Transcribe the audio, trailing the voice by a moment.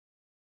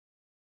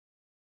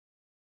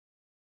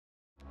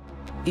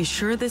You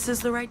sure this is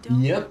the right door?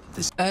 Yep.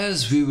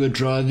 As we were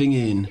driving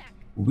in,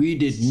 we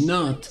did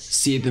not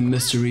see the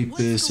mystery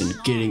person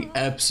getting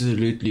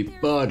absolutely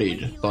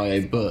bodied by a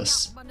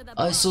bus.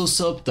 I saw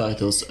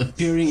subtitles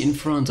appearing in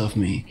front of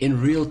me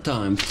in real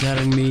time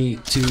telling me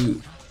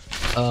to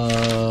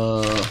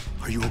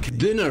Are you okay?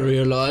 Then I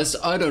realized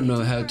I don't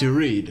know how to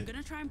read.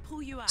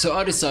 So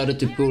I decided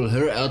to pull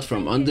her out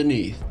from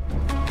underneath.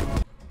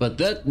 But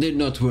that did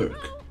not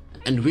work,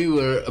 and we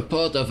were a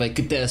part of a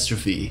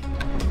catastrophe.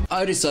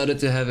 I decided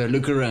to have a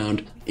look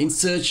around in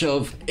search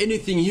of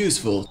anything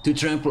useful to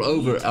trample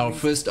over our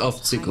first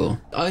obstacle.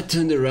 I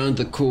turned around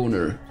the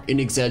corner in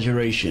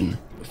exaggeration,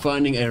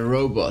 finding a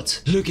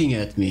robot looking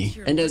at me,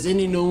 and as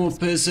any normal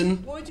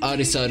person, I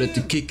decided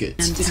to kick it.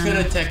 It's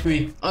gonna attack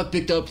me. I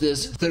picked up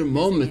this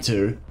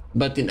thermometer,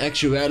 but in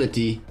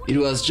actuality, it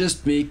was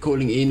just me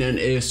calling in an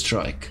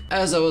airstrike.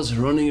 As I was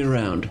running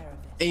around,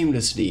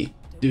 aimlessly,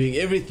 doing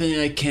everything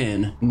I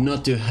can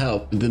not to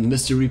help the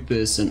mystery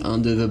person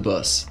under the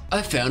bus,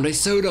 I found a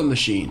soda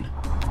machine.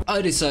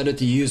 I decided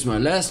to use my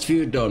last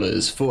few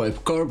dollars for a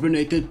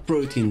carbonated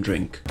protein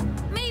drink.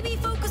 Maybe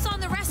focus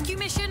on the rescue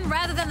mission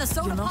rather than the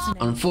soda pop.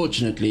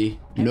 Unfortunately,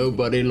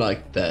 nobody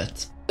liked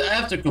that.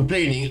 After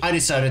complaining, I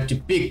decided to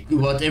pick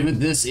whatever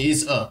this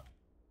is up.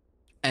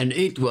 And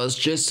it was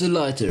just a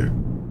lighter,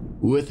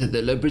 with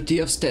the Liberty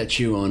of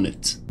statue on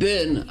it.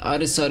 Then I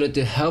decided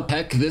to help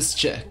hack this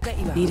check.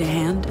 Need a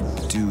hand?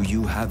 Do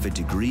you have a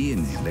degree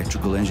in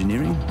electrical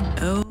engineering?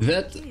 Oh.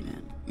 That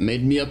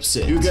made me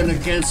upset. You gonna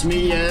cancel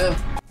me, yeah?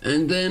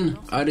 And then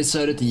I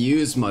decided to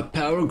use my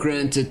power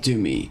granted to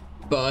me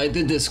by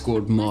the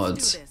Discord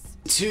mods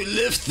to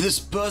lift this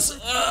bus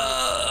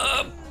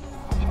up.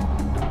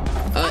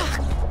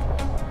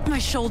 My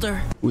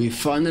shoulder. We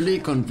finally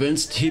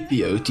convinced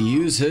Hippio to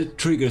use her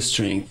trigger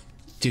strength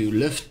to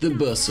lift the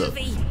bus up.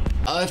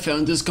 I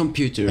found this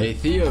computer. Hey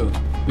Theo,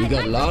 we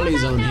got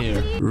lollies on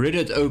here.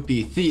 Reddit OP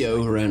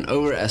Theo ran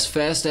over as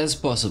fast as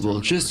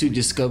possible just to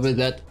discover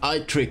that I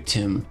tricked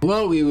him.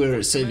 While we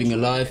were saving a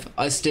life,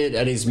 I stared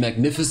at his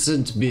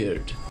magnificent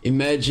beard,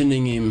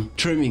 imagining him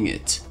trimming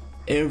it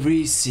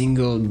every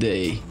single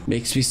day.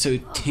 Makes me so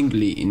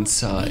tingly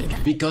inside.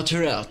 We got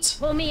her out.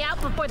 Pull me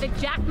out before the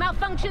jack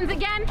malfunctions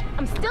again?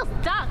 I'm still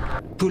stuck.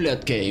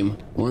 Pullout game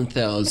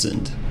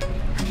 1000.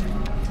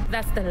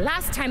 That's the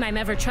last time I'm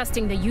ever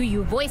trusting the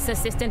UU voice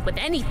assistant with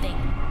anything.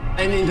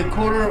 And in the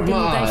corner of my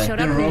eye,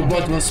 the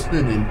robot was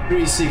spinning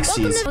 360s.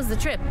 Welcome was the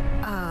trip.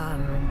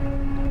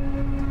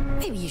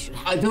 Maybe you should.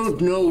 I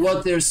don't know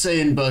what they're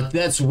saying, but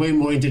that's way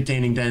more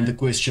entertaining than the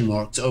question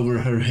marks over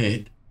her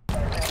head.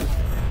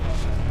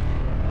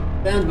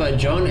 Found by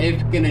John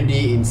F.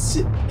 Kennedy in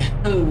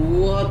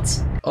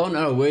what? On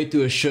our way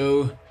to a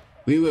show,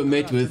 we were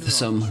met with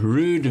some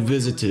rude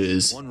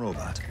visitors. One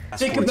robot.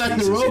 Think about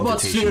the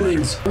robot's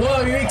feelings.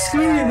 Why are you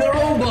excluding the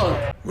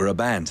robot? We're a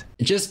band.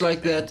 Just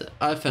like that,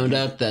 I found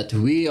out that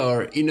we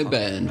are in a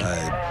band.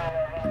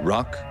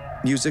 Rock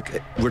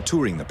music. We're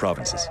touring the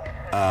provinces.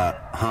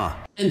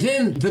 And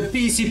then the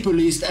PC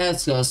police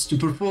asked us to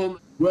perform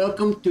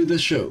Welcome to the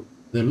Show.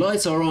 The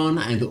lights are on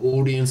and the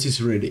audience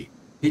is ready.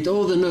 Hit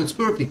all the notes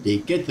perfectly,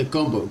 get the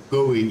combo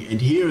going,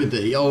 and hear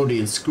the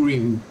audience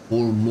scream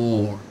for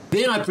more.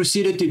 Then I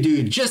proceeded to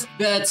do just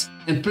that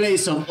and play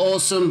some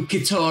awesome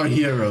Guitar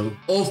Hero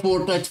or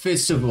Fortnite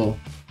Festival.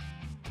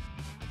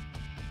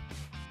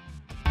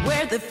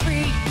 We're the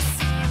freaks.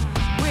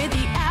 We're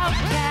the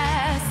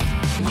outcasts.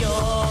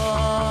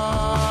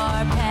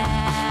 Your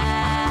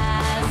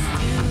past.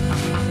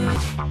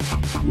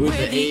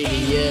 We're the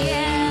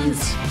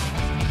aliens.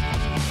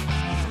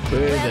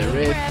 We're the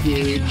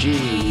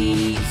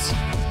refugees.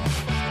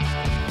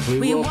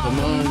 We walk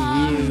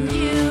among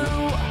you.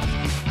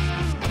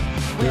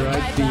 We're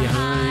right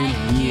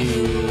behind you.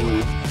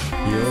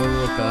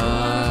 You're a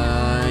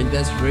kind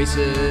that's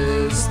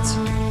racist.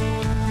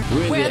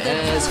 We're the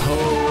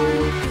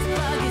asshole.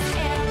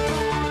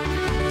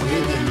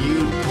 We're the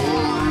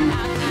newborn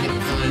and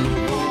the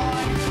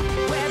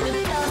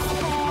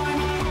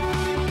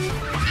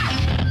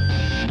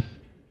unborn.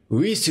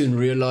 We soon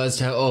realized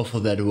how awful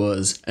that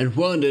was and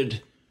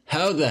wondered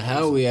how the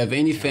hell we have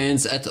any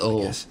fans at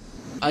all.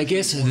 I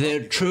guess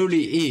there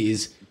truly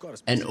is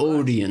an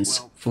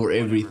audience for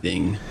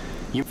everything.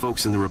 You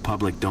folks in the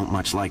Republic don't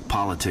much like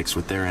politics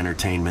with their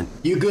entertainment.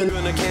 You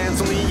gonna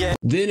cancel me yet?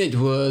 Then it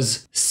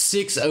was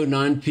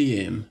 6:09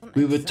 p.m.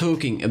 We were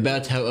talking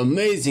about how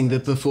amazing the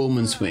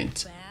performance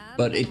went,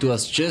 but it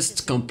was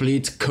just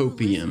complete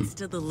copium.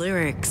 To the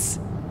lyrics.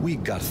 We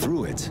got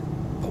through it,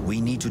 but we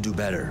need to do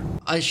better.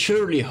 I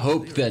surely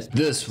hope that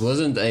this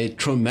wasn't a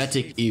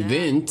traumatic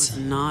event.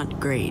 Not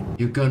great.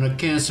 You gonna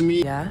cancel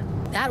me? Yeah?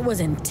 That was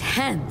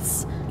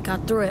intense. I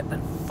got through it, but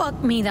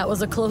fuck me, that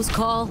was a close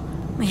call.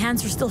 My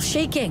hands are still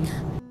shaking.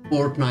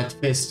 Fortnite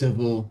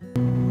Festival.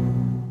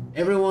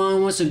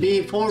 Everyone wants to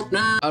be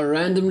Fortnite. I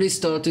randomly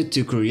started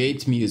to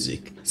create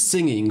music,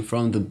 singing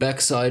from the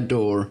backside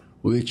door,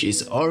 which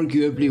is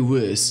arguably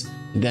worse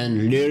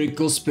than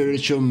lyrical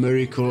spiritual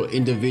miracle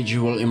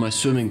individual in my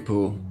swimming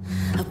pool.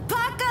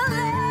 Apocalypse!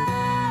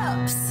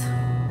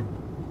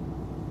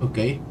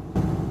 Okay.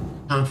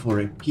 time for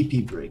a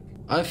pee-pee break.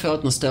 I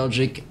felt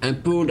nostalgic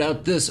and pulled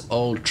out this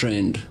old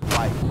trend.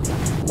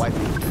 Wipe.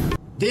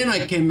 Then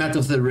I came out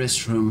of the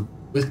restroom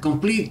with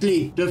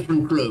completely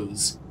different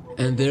clothes.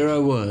 And there I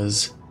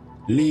was,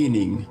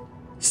 leaning,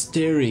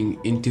 staring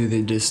into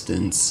the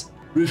distance,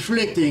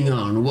 reflecting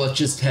on what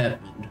just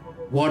happened.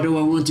 What do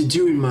I want to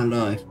do in my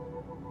life?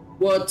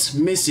 What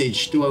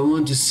message do I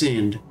want to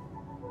send?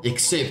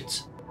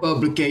 Except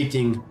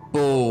publicating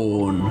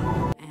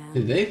Born.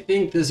 Do they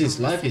think this is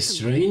Life is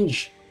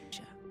Strange?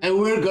 And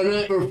we're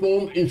gonna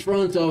perform in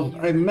front of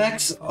a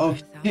max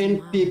of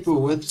 10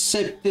 people with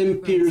septum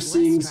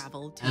piercings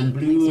and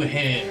blue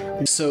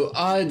hair. So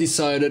I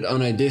decided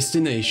on a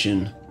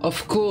destination.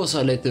 Of course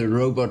I let the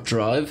robot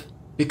drive.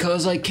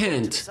 Because I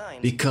can't.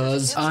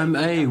 Because I'm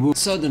a woman.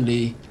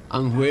 Suddenly,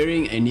 I'm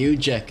wearing a new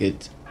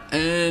jacket.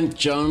 And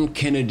John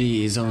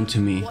Kennedy is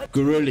onto me,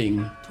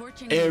 grilling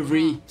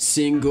every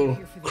single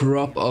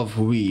crop of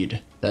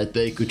weed that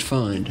they could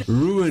find,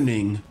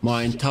 ruining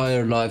my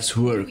entire life's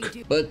work.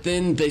 But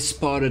then they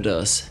spotted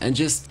us and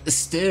just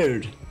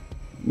stared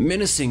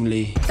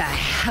menacingly. The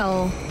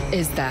hell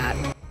is that?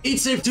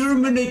 It's a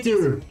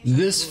Terminator!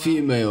 This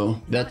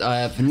female that I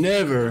have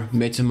never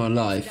met in my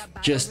life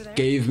just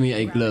gave me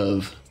a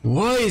glove.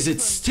 Why is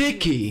it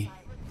sticky?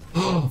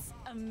 Oh,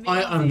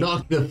 I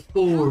unlocked the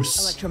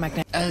force.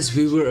 As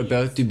we were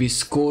about to be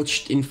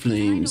scorched in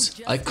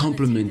flames, I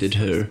complimented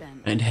her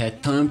and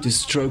had time to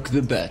stroke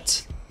the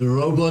bat. The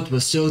robot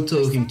was still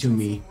talking to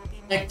me,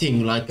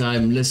 acting like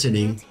I'm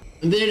listening.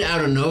 And then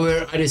out of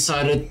nowhere, I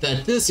decided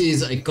that this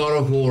is a God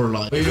of War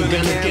line. Are you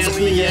gonna cancel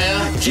me,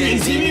 yeah?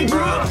 Can't see me,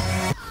 bro!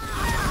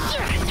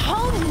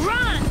 Home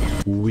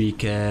run!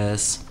 Weak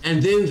ass.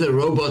 And then the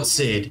robot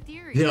said,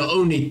 there are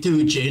only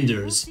 2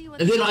 genders.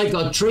 And then I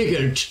got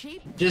triggered.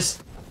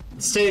 Just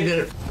stay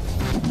there.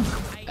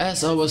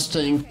 As I was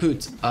staying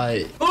put,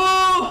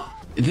 Oh!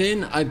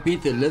 Then I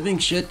beat the living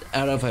shit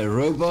out of a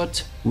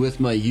robot with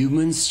my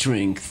human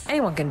strength.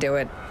 Anyone can do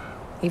it.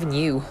 Even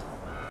you.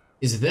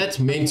 Is that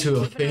meant to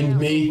offend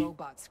me?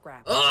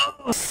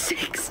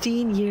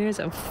 16 years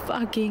of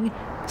fucking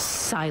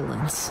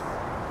silence.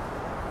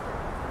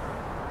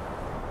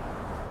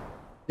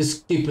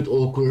 Just keep it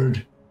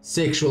awkward.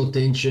 Sexual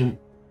tension.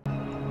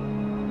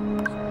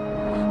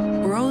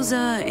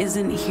 Rosa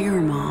isn't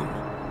here, Mom.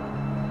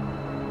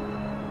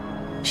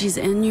 She's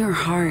in your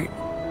heart.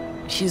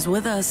 She's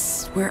with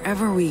us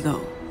wherever we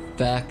go.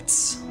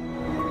 Facts.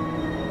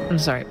 I'm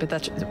sorry, but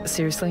that's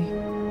seriously?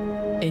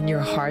 In your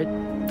heart?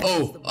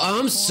 Oh,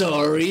 I'm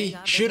sorry.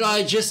 Should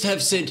I just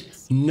have said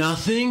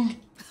nothing?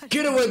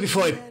 Get away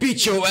before I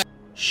beat your ass.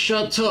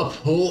 Shut up,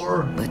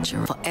 whore. But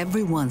you're for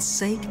everyone's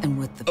sake and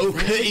with the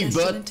Okay, best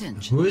of but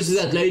intentions. who's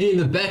that lady in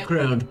the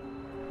background?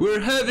 We're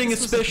having a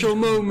special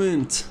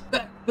moment.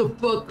 Back the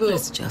fuck up.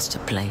 It's just a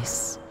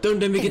place.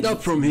 Don't let me get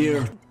up from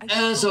here.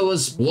 As I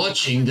was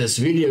watching this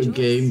video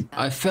game,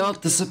 I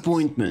felt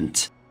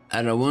disappointment.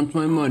 And I want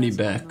my money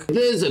back.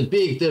 There's a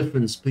big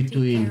difference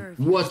between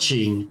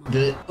watching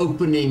the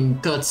opening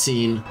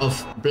cutscene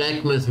of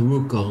Black Myth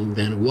Wukong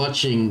than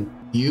watching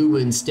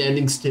humans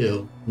standing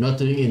still, not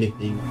doing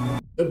anything.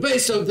 But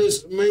based on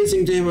this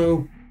amazing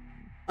demo,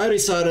 I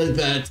decided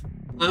that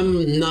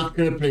I'm not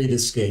gonna play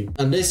this game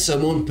unless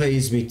someone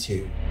pays me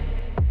to.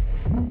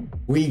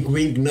 Wink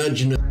wink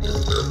nudge nudge.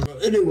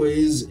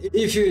 Anyways,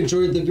 if you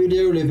enjoyed the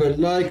video, leave a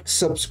like,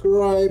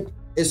 subscribe,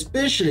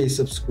 especially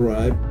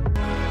subscribe.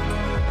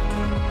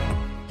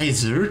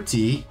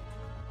 Azerty?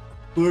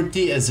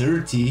 Qwerty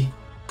Azerty?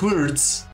 Qwerts?